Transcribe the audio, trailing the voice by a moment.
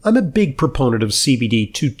I'm a big proponent of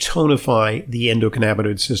CBD to tonify the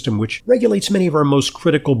endocannabinoid system, which regulates many of our most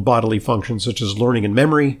critical bodily functions, such as learning and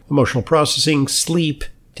memory, emotional processing, sleep,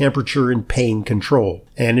 temperature and pain control,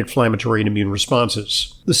 and inflammatory and immune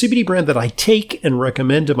responses. The CBD brand that I take and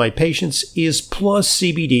recommend to my patients is Plus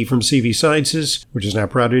CBD from CV Sciences, which is now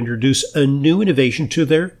proud to introduce a new innovation to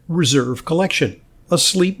their Reserve Collection, a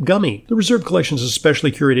sleep gummy. The Reserve Collection is a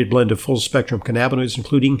specially curated blend of full-spectrum cannabinoids,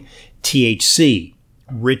 including THC.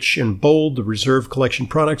 Rich and bold, the Reserve Collection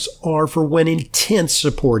products are for when intense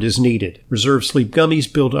support is needed. Reserve Sleep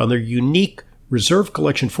Gummies build on their unique Reserve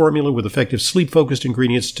Collection formula with effective sleep-focused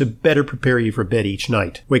ingredients to better prepare you for bed each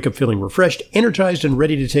night. Wake up feeling refreshed, energized, and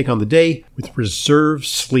ready to take on the day with Reserve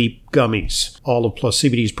Sleep Gummies. All of Plus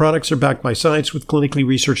CBD's products are backed by science with clinically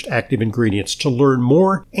researched active ingredients. To learn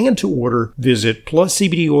more and to order, visit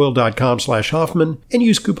pluscbdoil.com/Hoffman and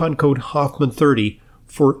use coupon code Hoffman30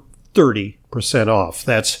 for 30% off.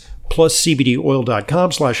 That's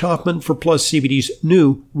pluscbdoil.com/Hoffman for Plus CBD's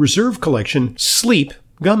new Reserve Collection Sleep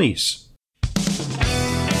Gummies.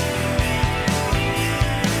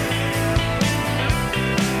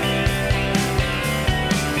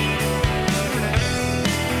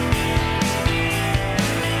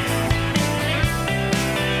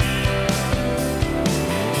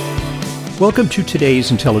 Welcome to today's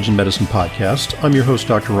Intelligent Medicine Podcast. I'm your host,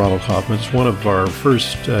 Dr. Ronald Hoffman. It's one of our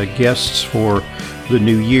first guests for the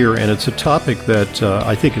new year, and it's a topic that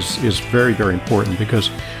I think is very, very important because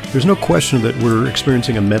there's no question that we're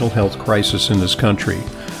experiencing a mental health crisis in this country.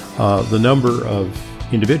 The number of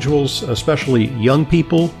individuals, especially young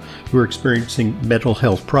people, who are experiencing mental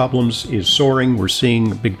health problems is soaring. We're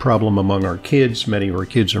seeing a big problem among our kids. Many of our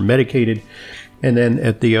kids are medicated. And then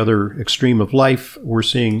at the other extreme of life, we're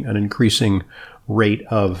seeing an increasing rate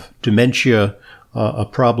of dementia, a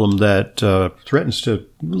problem that threatens to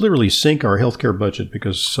literally sink our healthcare budget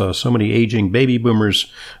because so many aging baby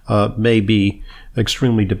boomers may be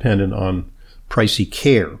extremely dependent on pricey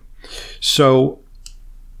care. So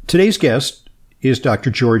today's guest is Dr.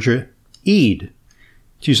 Georgia Ede.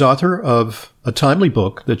 She's author of a timely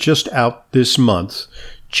book that's just out this month,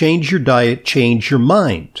 Change Your Diet, Change Your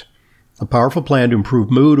Mind. A powerful plan to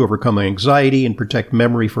improve mood, overcome anxiety, and protect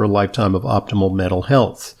memory for a lifetime of optimal mental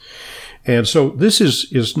health. And so this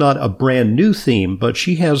is not a brand new theme, but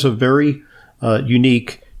she has a very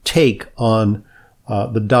unique take on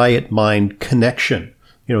the diet-mind connection.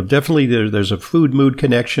 You know, definitely there's a food-mood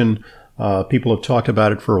connection. People have talked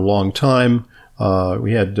about it for a long time.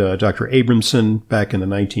 We had Dr. Abramson back in the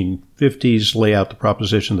 1950s lay out the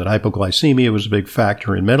proposition that hypoglycemia was a big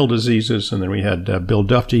factor in mental diseases. And then we had Bill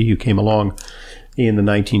Dufty, who came along in the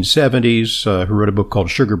 1970s, who wrote a book called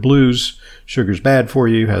Sugar Blues. Sugar's bad for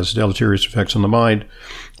you, has deleterious effects on the mind.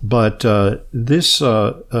 But this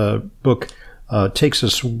book takes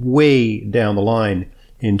us way down the line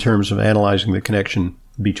in terms of analyzing the connection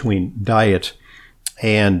between diet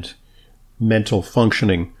and mental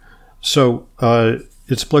functioning. So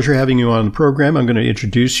it's a pleasure having you on the program. I'm going to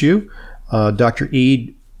introduce you. Dr.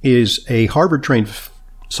 Ede is a Harvard-trained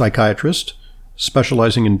psychiatrist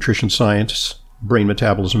specializing in nutrition science, brain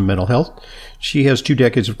metabolism, and mental health. She has 2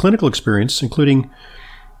 decades of clinical experience, including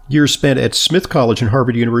years spent at Smith College and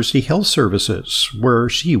Harvard University Health Services, where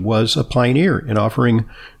she was a pioneer in offering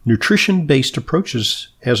nutrition-based approaches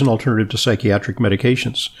as an alternative to psychiatric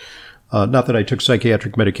medications. Not that I took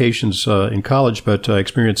psychiatric medications in college, but I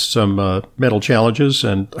experienced some mental challenges,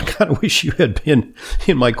 and I kind of wish you had been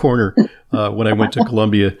in my corner when I went to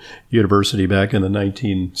Columbia University back in the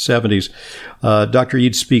 1970s. Dr.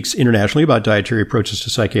 Ede speaks internationally about dietary approaches to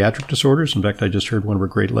psychiatric disorders. In fact, I just heard one of her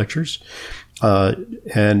great lectures.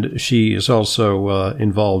 And she is also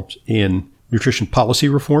involved in nutrition policy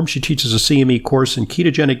reform. She teaches a CME course in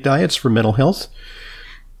ketogenic diets for mental health.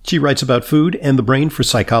 She writes about food and the brain for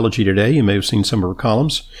Psychology Today. You may have seen some of her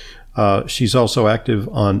columns. She's also active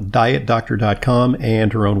on dietdoctor.com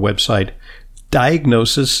and her own website,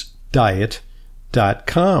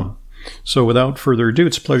 diagnosisdiet.com. So without further ado,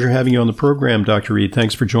 it's a pleasure having you on the program, Dr. Ede.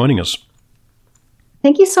 Thanks for joining us.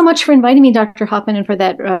 Thank you so much for inviting me, Dr. Hoffman, and for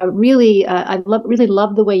that. I really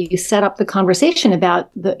love the way you set up the conversation about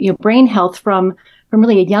your brain health from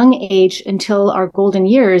really a young age until our golden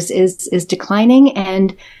years is declining.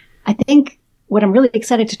 And I think what I'm really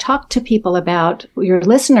excited to talk to people about, your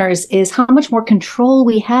listeners, is how much more control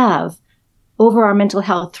we have over our mental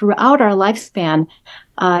health throughout our lifespan,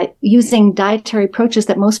 using dietary approaches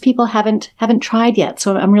that most people haven't tried yet.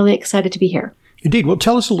 So I'm really excited to be here. Indeed. Well,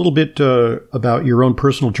 tell us a little bit about your own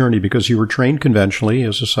personal journey, because you were trained conventionally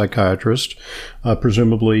as a psychiatrist.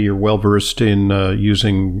 Presumably, you're well-versed in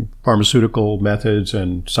using pharmaceutical methods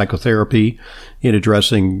and psychotherapy in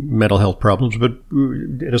addressing mental health problems. But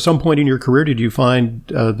at some point in your career, did you find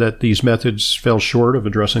that these methods fell short of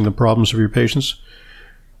addressing the problems of your patients?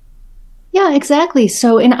 Yeah, exactly.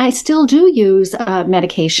 So, and I still do use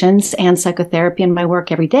medications and psychotherapy in my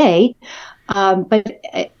work every day. But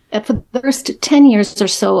for the first 10 years or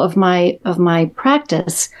so of my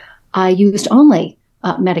practice, I used only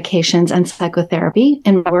medications and psychotherapy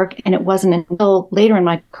in my work. And it wasn't until later in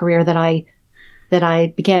my career that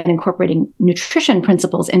I began incorporating nutrition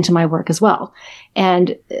principles into my work as well.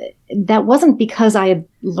 And that wasn't because I had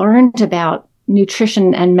learned about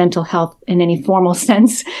nutrition and mental health in any formal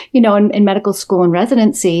sense, in medical school and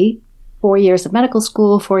residency, 4 years of medical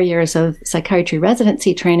school, 4 years of psychiatry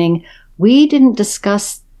residency training. We didn't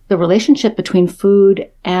discuss the relationship between food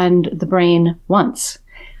and the brain once.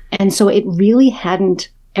 And so it really hadn't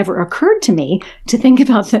ever occurred to me to think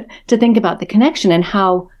about the connection and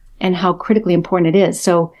how critically important it is.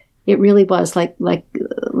 So it really was like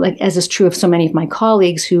as is true of so many of my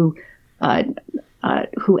colleagues who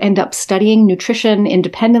end up studying nutrition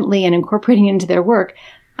independently and incorporating it into their work.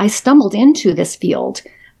 I stumbled into this field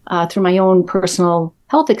through my own personal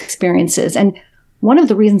health experiences. And one of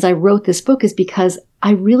the reasons I wrote this book is because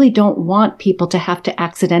I really don't want people to have to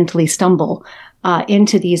accidentally stumble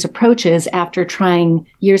into these approaches after trying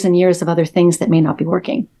years and years of other things that may not be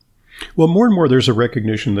working. Well, more and more there's a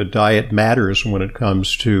recognition that diet matters when it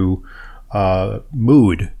comes to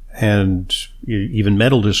mood and even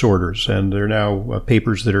mental disorders. And there are now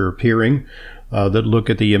papers that are appearing that look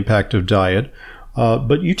at the impact of diet.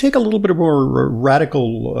 But you take a little bit more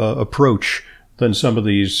radical approach than some of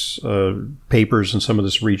these papers and some of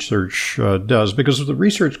this research does, because the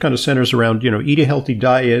research kind of centers around, eat a healthy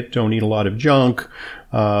diet, don't eat a lot of junk,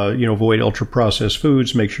 avoid ultra-processed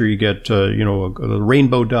foods, make sure you get, a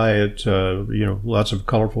rainbow diet, lots of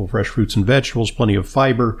colorful fresh fruits and vegetables, plenty of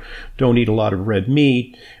fiber, don't eat a lot of red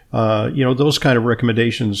meat. Those kind of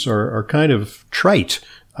recommendations are kind of trite.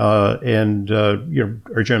 And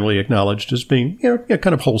are generally acknowledged as being,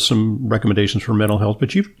 kind of wholesome recommendations for mental health.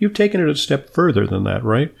 But you've taken it a step further than that,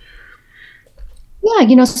 right?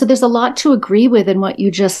 Yeah, so there's a lot to agree with in what you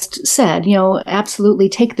just said. Absolutely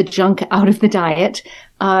take the junk out of the diet,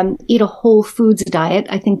 eat a whole foods diet.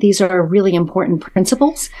 I think these are really important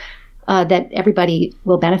principles that everybody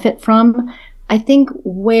will benefit from. I think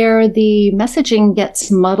where the messaging gets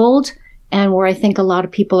muddled and where I think a lot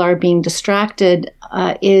of people are being distracted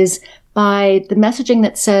is by the messaging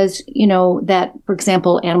that says, that, for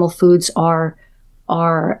example, animal foods are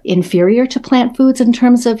inferior to plant foods in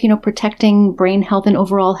terms of, protecting brain health and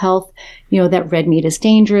overall health, that red meat is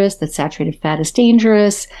dangerous, that saturated fat is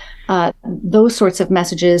dangerous, those sorts of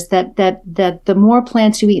messages that the more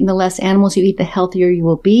plants you eat and the less animals you eat, the healthier you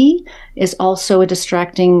will be, is also a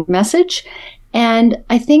distracting message. And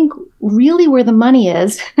I think really where the money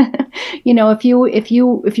is, if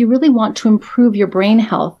you really want to improve your brain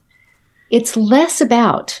health, it's less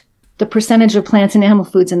about the percentage of plants and animal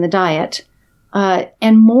foods in the diet,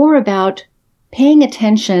 and more about paying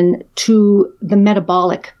attention to the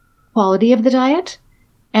metabolic quality of the diet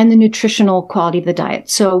and the nutritional quality of the diet.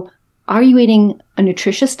 So are you eating a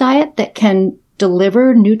nutritious diet that can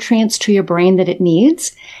deliver nutrients to your brain that it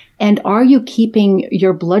needs? And are you keeping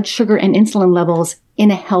your blood sugar and insulin levels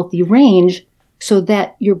in a healthy range so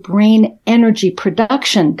that your brain energy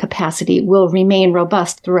production capacity will remain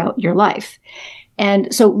robust throughout your life?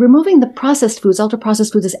 And so removing the processed foods,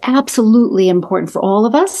 ultra-processed foods, is absolutely important for all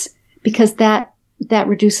of us, because that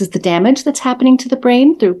reduces the damage that's happening to the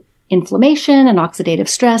brain through inflammation and oxidative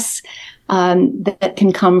stress that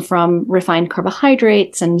can come from refined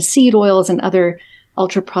carbohydrates and seed oils and other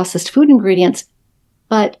ultra-processed food ingredients.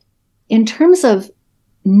 But in terms of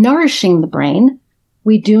nourishing the brain,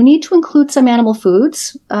 we do need to include some animal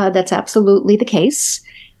foods. That's absolutely the case.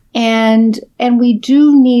 And we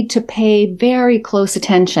do need to pay very close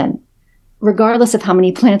attention, regardless of how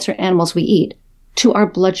many plants or animals we eat, to our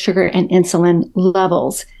blood sugar and insulin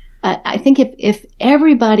levels. I think if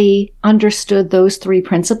everybody understood those three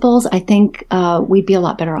principles, I think we'd be a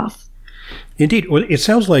lot better off. Indeed. Well, it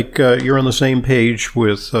sounds like you're on the same page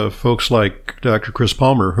with folks like Dr. Chris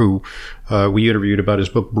Palmer, who we interviewed about his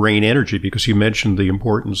book, Brain Energy, because he mentioned the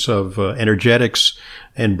importance of energetics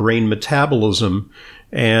and brain metabolism.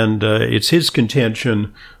 And it's his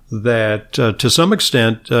contention that to some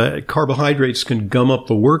extent, carbohydrates can gum up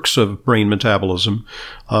the works of brain metabolism,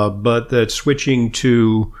 but that switching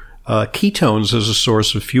to ketones as a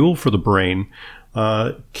source of fuel for the brain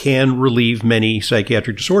can relieve many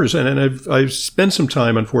psychiatric disorders. And I've spent some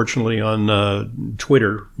time, unfortunately, on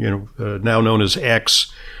Twitter, now known as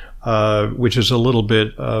X, which is a little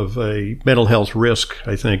bit of a mental health risk,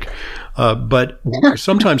 I think. But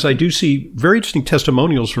sometimes I do see very interesting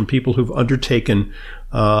testimonials from people who've undertaken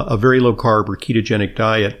a very low carb or ketogenic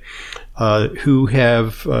diet, who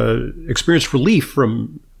have experienced relief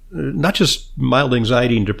from not just mild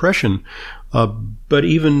anxiety and depression, but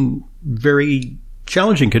even very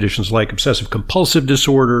challenging conditions like obsessive compulsive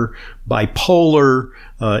disorder, bipolar,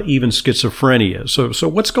 even schizophrenia. So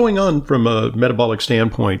what's going on from a metabolic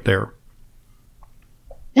standpoint there?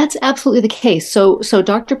 That's absolutely the case. So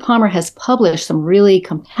Dr. Palmer has published some really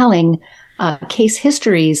compelling case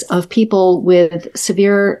histories of people with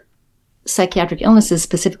severe psychiatric illnesses,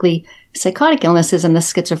 specifically psychotic illnesses in the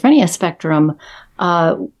schizophrenia spectrum.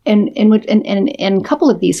 And in a couple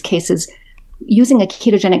of these cases, using a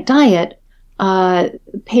ketogenic diet,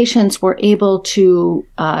 patients were able to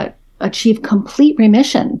achieve complete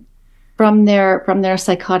remission from their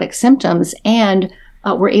psychotic symptoms, and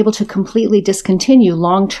were able to completely discontinue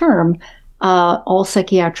long-term all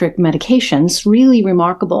psychiatric medications. Really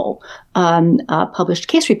remarkable published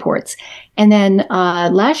case reports. And then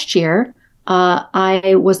last year,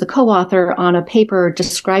 I was the co-author on a paper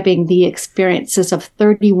describing the experiences of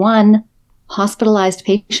 31 hospitalized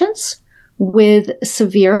patients with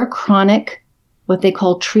severe chronic, what they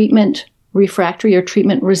call treatment refractory or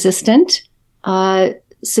treatment resistant,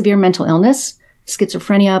 severe mental illness,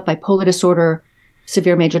 schizophrenia, bipolar disorder,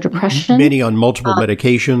 severe major depression. Many on multiple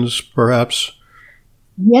medications, perhaps?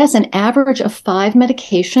 Yes, an average of 5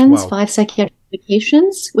 medications, Wow. 5 psychiatric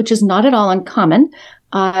medications, which is not at all uncommon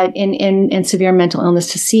in severe mental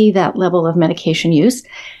illness to see that level of medication use.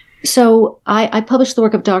 So I published the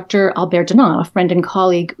work of Dr. Albert Denon, a friend and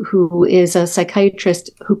colleague who is a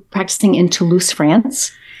psychiatrist who practicing in Toulouse,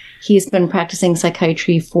 France. He's been practicing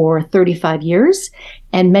psychiatry for 35 years,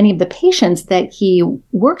 and many of the patients that he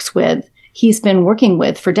works with, he's been working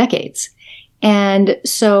with for decades. And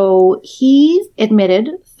so he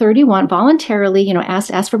admitted 31 voluntarily,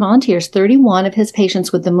 asked for volunteers, 31 of his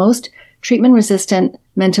patients with the most treatment-resistant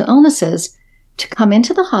mental illnesses to come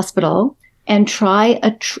into the hospital and try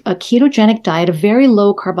a ketogenic diet, a very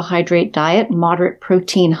low carbohydrate diet, moderate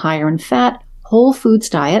protein, higher in fat, whole foods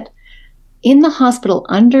diet, in the hospital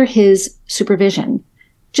under his supervision,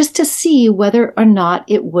 just to see whether or not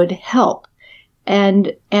it would help.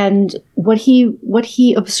 And what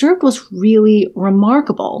he observed was really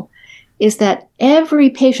remarkable, is that every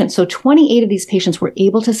patient, so 28 of these patients were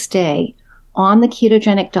able to stay on the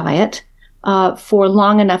ketogenic diet for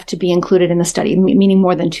long enough to be included in the study, meaning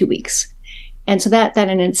more than 2 weeks. And so that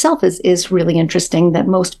in itself is really interesting, that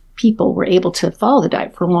most people were able to follow the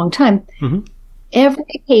diet for a long time. Mm-hmm.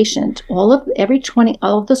 Every patient, all of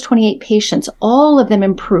those 28 patients, all of them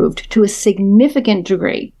improved to a significant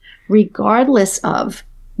degree, regardless of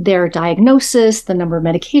their diagnosis, the number of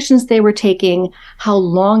medications they were taking, how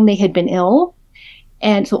long they had been ill.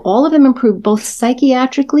 And so all of them improved both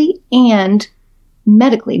psychiatrically and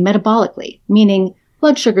medically, metabolically, meaning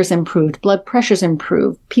blood sugars improved, blood pressures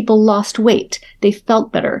improved, people lost weight, they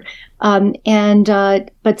felt better. But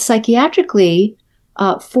psychiatrically,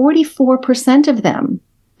 44% of them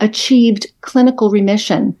achieved clinical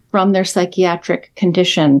remission from their psychiatric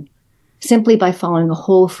condition simply by following a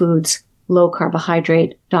whole foods, low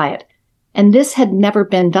carbohydrate diet. And this had never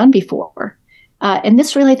been done before. And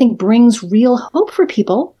this really, I think, brings real hope for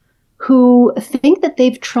people who think that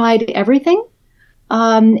they've tried everything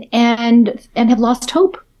and have lost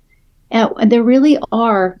hope. And there really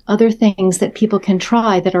are other things that people can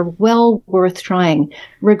try that are well worth trying,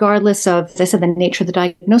 regardless of, as I said, the nature of the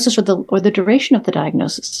diagnosis or the duration of the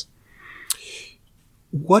diagnosis.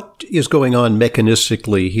 What is going on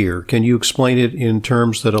mechanistically here? Can you explain it in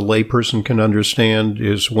terms that a layperson can understand?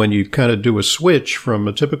 Is when you kind of do a switch from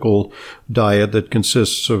a typical diet that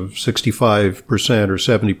consists of 65% or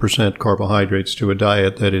 70% carbohydrates to a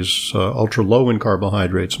diet that is ultra low in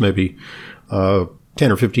carbohydrates, maybe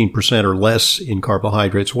 10 or 15% or less in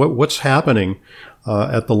carbohydrates. What's happening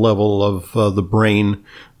at the level of the brain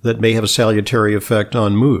that may have a salutary effect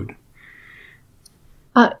on mood?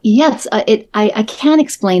 Yes, I can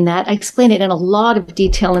explain that. I explain it in a lot of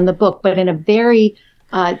detail in the book, but in a very,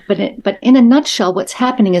 but in a nutshell, what's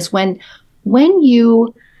happening is when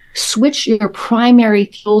you switch your primary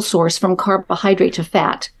fuel source from carbohydrate to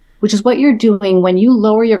fat, which is what you're doing when you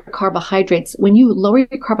lower your carbohydrates, when you lower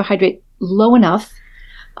your carbohydrate low enough,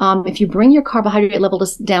 if you bring your carbohydrate level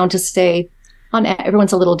down to, say,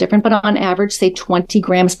 everyone's a little different, but on average, say 20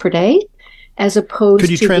 grams per day. as opposed to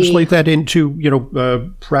Could you translate that into,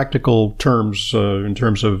 practical terms in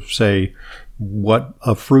terms of, say, what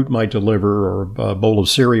a fruit might deliver, or a bowl of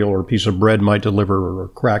cereal, or a piece of bread might deliver, or a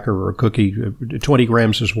cracker, or a cookie? 20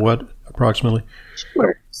 grams is what, approximately?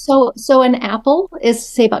 Sure. So an apple is,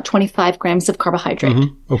 say, about 25 grams of carbohydrate.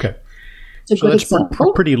 Mm-hmm. Okay. So that's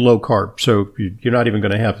pretty low carb. So you're not even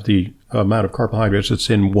going to have the amount of carbohydrates that's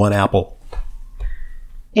in one apple.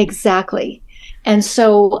 Exactly. And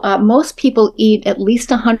so most people eat at least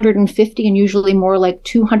 150 and usually more like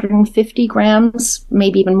 250 grams,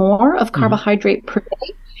 maybe even more, of carbohydrate per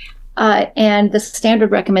day. And the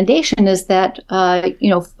standard recommendation is that,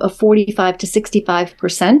 45 to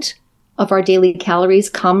 65% of our daily calories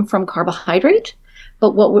come from carbohydrate.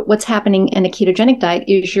 But what's happening in a ketogenic diet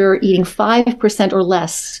is you're eating 5% or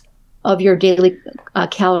less of your daily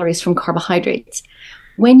calories from carbohydrates.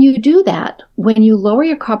 When you do that, when you lower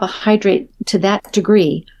your carbohydrate to that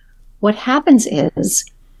degree, what happens is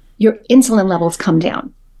your insulin levels come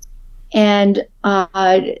down. And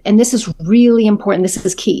this is really important. This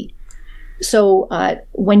is key. So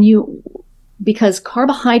because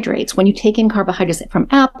carbohydrates, when you take in carbohydrates from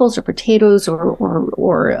apples or potatoes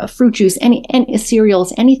or fruit juice, any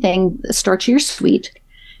cereals, anything starchy or sweet,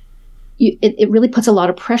 it really puts a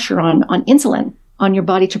lot of pressure on insulin, on your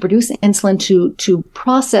body to produce insulin to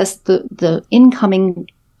process the incoming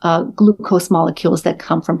glucose molecules that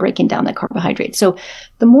come from breaking down that carbohydrate. So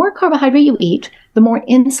the more carbohydrate you eat, the more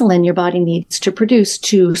insulin your body needs to produce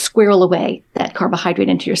to squirrel away that carbohydrate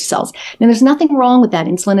into your cells. Now, there's nothing wrong with that.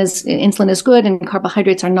 Insulin is good, and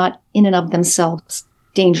carbohydrates are not in and of themselves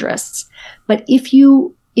dangerous. But if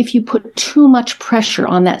you put too much pressure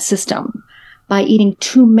on that system by eating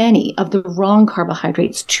too many of the wrong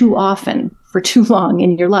carbohydrates too often for too long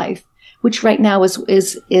in your life, which right now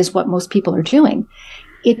is what most people are doing,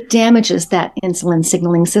 it damages that insulin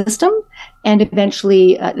signaling system, and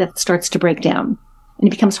eventually that starts to break down. And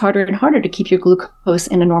it becomes harder and harder to keep your glucose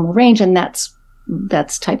in a normal range, and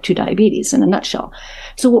that's type 2 diabetes in a nutshell.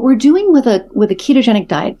 So what we're doing with a ketogenic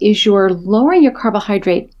diet is you're lowering your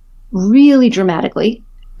carbohydrate really dramatically,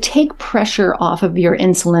 take pressure off of your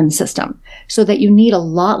insulin system so that you need a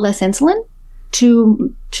lot less insulin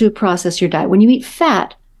to process your diet. When you eat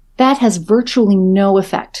fat has virtually no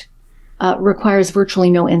effect. Requires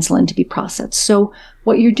virtually no insulin to be processed. So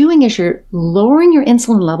what you're doing is you're lowering your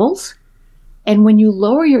insulin levels. And when you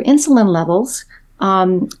lower your insulin levels,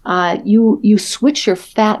 you switch your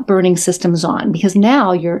fat burning systems on, because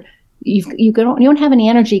now you don't have any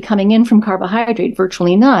energy coming in from carbohydrate,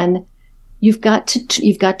 virtually none. You've got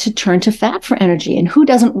to turn to fat for energy. And who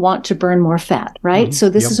doesn't want to burn more fat, right? Mm-hmm. So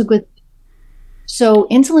this is a good. So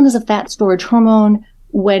insulin is a fat storage hormone.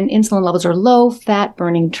 When insulin levels are low, fat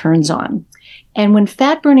burning turns on. And when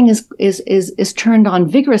fat burning is turned on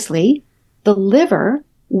vigorously, the liver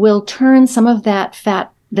will turn some of that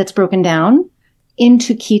fat that's broken down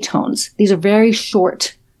into ketones. These are very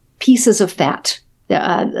short pieces of fat,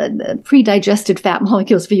 pre-digested fat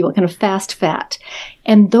molecules, if you will, kind of fast fat.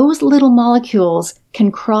 And those little molecules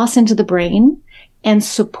can cross into the brain and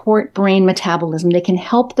support brain metabolism. They can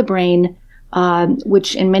help the brain,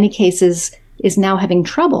 which in many cases is now having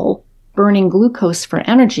trouble burning glucose for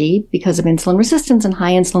energy because of insulin resistance and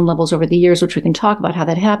high insulin levels over the years, which we can talk about how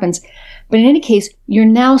that happens. But in any case, you're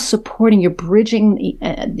now you're bridging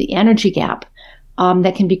the energy gap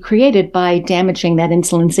that can be created by damaging that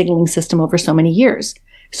insulin signaling system over so many years.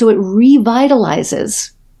 So it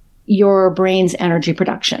revitalizes your brain's energy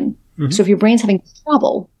production. Mm-hmm. So if your brain's having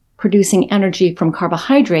trouble producing energy from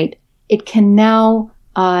carbohydrate, it can now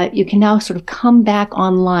you can now sort of come back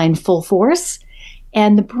online full force.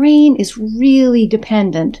 And the brain is really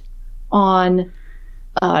dependent on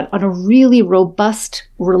a really robust,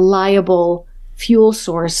 reliable fuel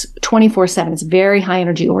source 24/7. It's a very high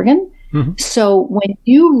energy organ. Mm-hmm. So when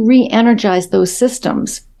you re-energize those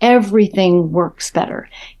systems, everything works better.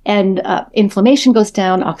 And inflammation goes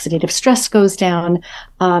down, oxidative stress goes down,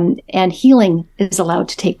 and healing is allowed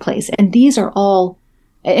to take place. And these are all,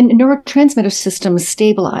 and neurotransmitter systems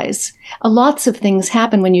stabilize. Lots of things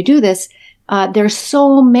happen when you do this. There's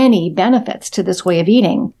so many benefits to this way of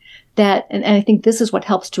eating that, and I think this is what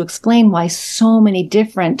helps to explain why so many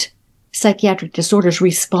different psychiatric disorders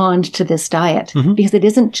respond to this diet, mm-hmm. because it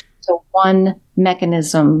isn't just a one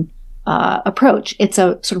mechanism approach. It's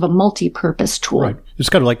a sort of a multi-purpose tool. Right. It's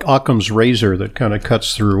kind of like Occam's razor that kind of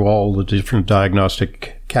cuts through all the different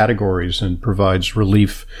diagnostic categories and provides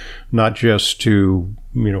relief, not just to,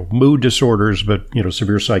 mood disorders, but,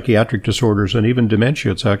 severe psychiatric disorders and even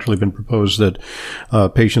dementia. It's actually been proposed that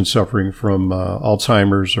patients suffering from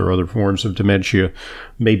Alzheimer's or other forms of dementia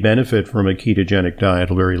may benefit from a ketogenic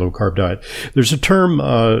diet, a very low-carb diet. There's a term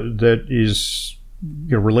that is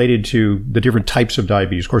related to the different types of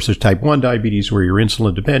diabetes. Of course, there's type 1 diabetes where you're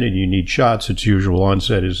insulin dependent. You need shots. Its usual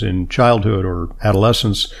onset is in childhood or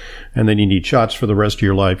adolescence, and then you need shots for the rest of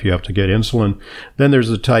your life. You have to get insulin. Then there's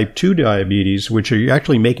the type 2 diabetes, which are you're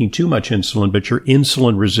actually making too much insulin, but you're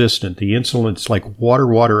insulin resistant. The insulin's like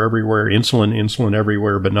water everywhere, insulin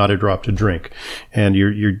everywhere, but not a drop to drink. And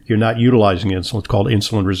you're not utilizing insulin. It's called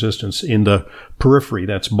insulin resistance in the periphery.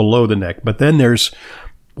 That's below the neck. But then there's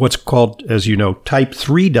what's called, as you know, type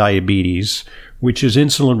 3 diabetes, which is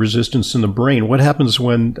insulin resistance in the brain. What happens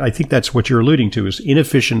when, I think that's what you're alluding to, is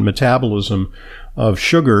inefficient metabolism of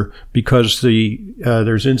sugar because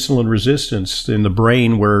there's insulin resistance in the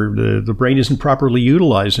brain where the brain isn't properly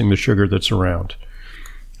utilizing the sugar that's around.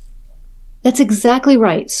 That's exactly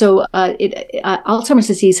right. So Alzheimer's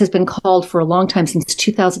disease has been called for a long time, since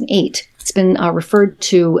 2008. It's been referred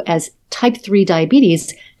to as type 3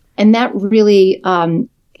 diabetes, and that really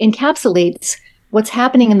encapsulates what's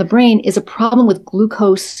happening in the brain is a problem with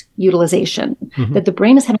glucose utilization, that the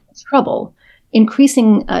brain is having trouble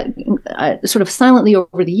increasing sort of silently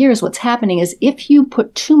over the years. What's happening is if you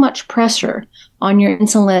put too much pressure on your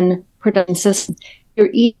insulin production system, you're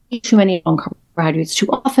eating too many carbohydrates too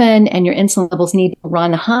often, and your insulin levels need to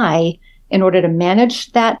run high in order to manage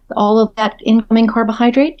all of that incoming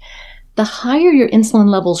carbohydrate. The higher your insulin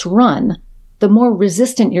levels run, the more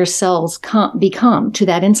resistant your cells become to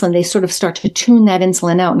that insulin. They sort of start to tune that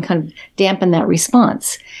insulin out and kind of dampen that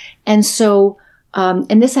response. And so,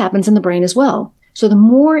 and this happens in the brain as well. So the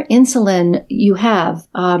more insulin you have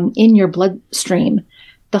in your bloodstream,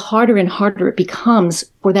 the harder and harder it becomes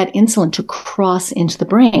for that insulin to cross into the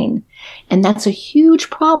brain. And that's a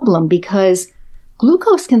huge problem because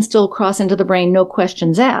glucose can still cross into the brain, no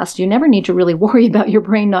questions asked. You never need to really worry about your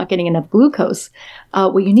brain not getting enough glucose.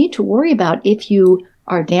 What you need to worry about if you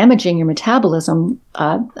are damaging your metabolism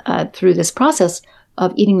through this process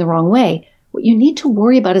of eating the wrong way, what you need to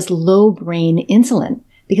worry about is low brain insulin.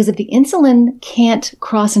 Because if the insulin can't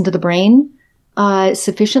cross into the brain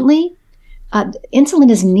sufficiently,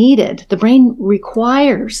 insulin is needed. The brain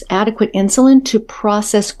requires adequate insulin to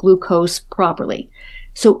process glucose properly.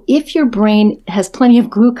 So if your brain has plenty of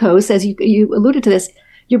glucose, as you alluded to this,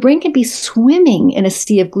 your brain can be swimming in a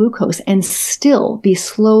sea of glucose and still be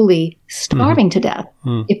slowly starving to death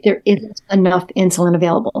if there isn't enough insulin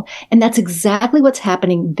available. And that's exactly what's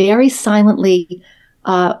happening very silently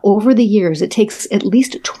over the years. It takes at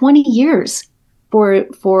least 20 years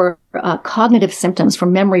for cognitive symptoms, for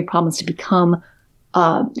memory problems to become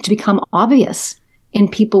obvious in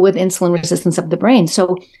people with insulin resistance of the brain.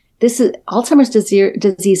 So Alzheimer's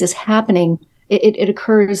disease is happening. It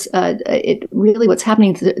occurs. What's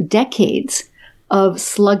happening is decades of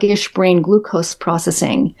sluggish brain glucose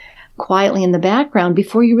processing quietly in the background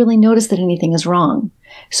before you really notice that anything is wrong.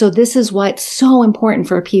 So this is why it's so important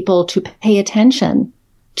for people to pay attention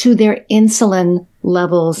to their insulin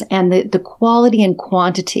levels and the quality and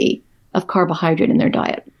quantity of carbohydrate in their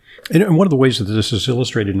diet. And one of the ways that this is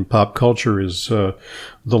illustrated in pop culture is the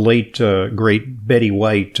late, great Betty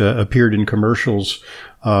White appeared in commercials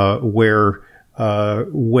where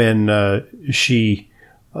when she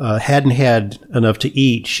hadn't had enough to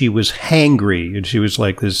eat, she was hangry, and she was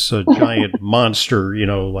like this giant monster,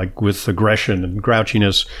 like with aggression and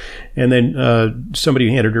grouchiness. And then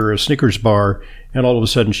somebody handed her a Snickers bar, and all of a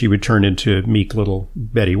sudden she would turn into meek little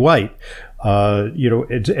Betty White.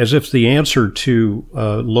 It's as if the answer to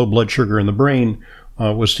low blood sugar in the brain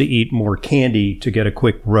was to eat more candy to get a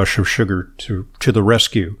quick rush of sugar to the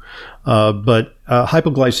rescue. But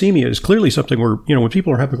hypoglycemia is clearly something where, when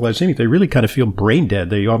people are hypoglycemic, they really kind of feel brain dead.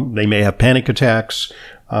 They may have panic attacks.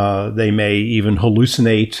 They may even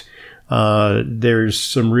hallucinate. There's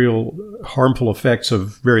some real harmful effects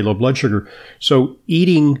of very low blood sugar. So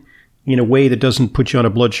eating in a way that doesn't put you on a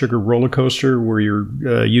blood sugar roller coaster where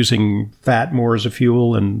you're using fat more as a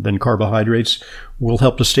fuel than carbohydrates will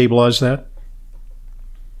help to stabilize that?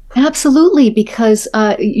 Absolutely, because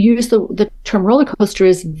you use the term roller coaster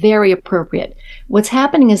is very appropriate. What's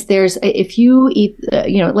happening is if you eat,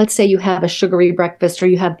 let's say you have a sugary breakfast, or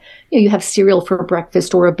you have cereal for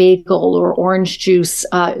breakfast, or a bagel, or orange juice,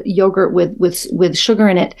 yogurt with sugar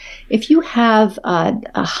in it. If you have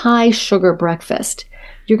a high sugar breakfast,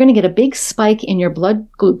 you're going to get a big spike in your blood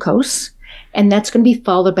glucose, and that's going to be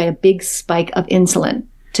followed by a big spike of insulin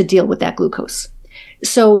to deal with that glucose.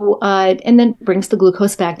 So, and then brings the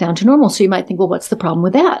glucose back down to normal. So you might think, well, what's the problem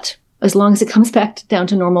with that? As long as it comes back down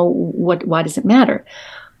to normal, why does it matter?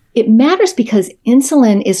 It matters because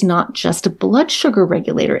insulin is not just a blood sugar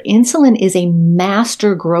regulator. Insulin is a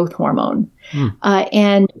master growth hormone.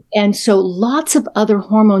 And so lots of other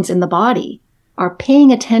hormones in the body are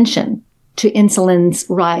paying attention to insulin's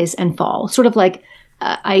rise and fall. Sort of like,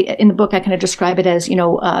 in the book, I kind of describe it as,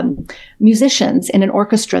 musicians in an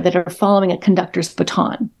orchestra that are following a conductor's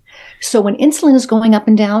baton. So when insulin is going up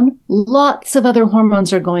and down, lots of other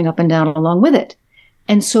hormones are going up and down along with it.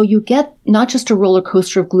 And so you get not just a roller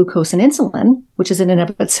coaster of glucose and insulin, which is in and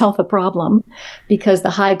of itself a problem, because the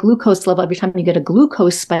high glucose level, every time you get a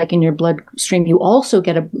glucose spike in your bloodstream, you also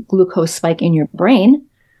get a glucose spike in your brain,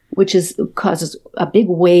 which causes a big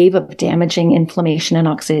wave of damaging inflammation and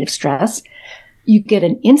oxidative stress. You get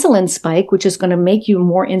an insulin spike, which is going to make you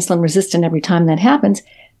more insulin resistant every time that happens.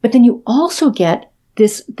 But then you also get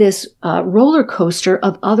this roller coaster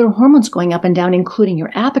of other hormones going up and down, including your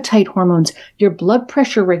appetite hormones, your blood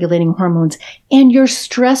pressure regulating hormones, and your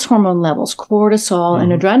stress hormone levels, cortisol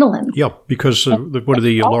and adrenaline. Yeah, because one of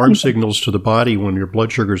the alarm signals to the body when your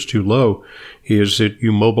blood sugar is too low is that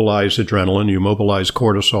you mobilize adrenaline, you mobilize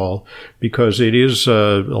cortisol, because it is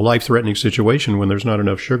a life-threatening situation when there's not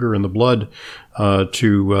enough sugar in the blood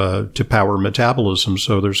to power metabolism.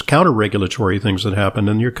 So there's counter-regulatory things that happen,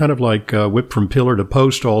 and you're kind of like whipped from pillar to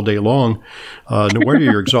post all day long. No wonder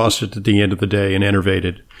you're exhausted at the end of the day and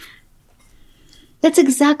enervated. That's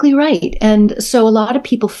exactly right. And so a lot of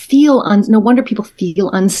people feel, no wonder people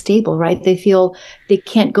feel unstable, right? They feel they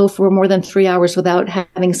can't go for more than 3 hours without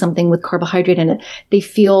having something with carbohydrate in it. They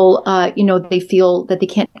feel, they feel that they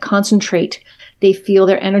can't concentrate. They feel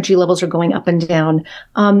their energy levels are going up and down.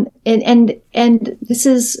 And this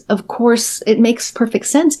is, of course, it makes perfect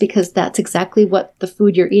sense because that's exactly what the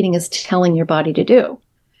food you're eating is telling your body to do.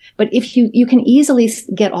 But if you can easily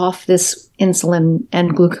get off this insulin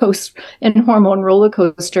and glucose and hormone roller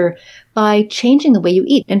coaster by changing the way you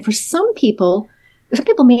eat. And for some people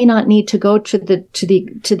may not need to go to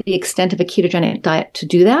the extent of a ketogenic diet to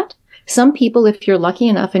do that. Some people, if you're lucky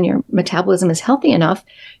enough and your metabolism is healthy enough,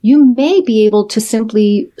 you may be able to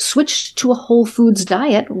simply switch to a whole foods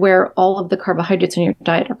diet where all of the carbohydrates in your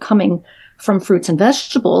diet are coming from fruits and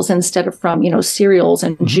vegetables instead of from, cereals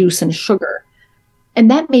and juice and sugar. And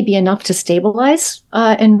that may be enough to stabilize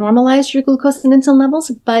and normalize your glucose and insulin levels.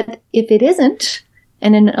 But if it isn't,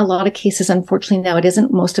 and in a lot of cases, unfortunately, now it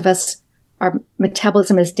isn't, most of us, our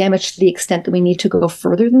metabolism is damaged to the extent that we need to go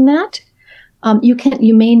further than that.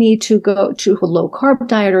 You may need to go to a low carb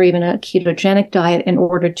diet or even a ketogenic diet in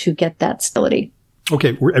order to get that stability.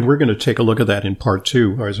 Okay, we're going to take a look at that in part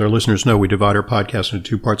 2. As our listeners know, we divide our podcast into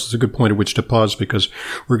 2 parts. It's a good point at which to pause because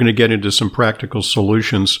we're going to get into some practical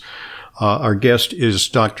solutions. Our guest is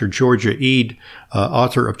Dr. Georgia Ede,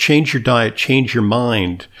 author of Change Your Diet, Change Your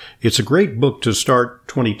Mind. It's a great book to start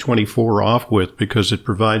 2024 off with because it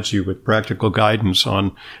provides you with practical guidance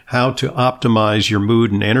on how to optimize your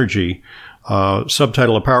mood and energy.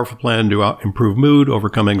 Subtitle, A Powerful Plan to Improve Mood,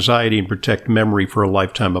 Overcome Anxiety, and Protect Memory for a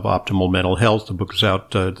Lifetime of Optimal Mental Health. The book is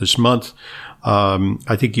out this month.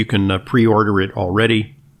 I think you can pre-order it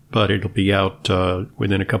already, but it'll be out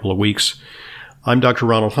within a couple of weeks. I'm Dr.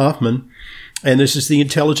 Ronald Hoffman, and this is the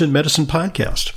Intelligent Medicine Podcast.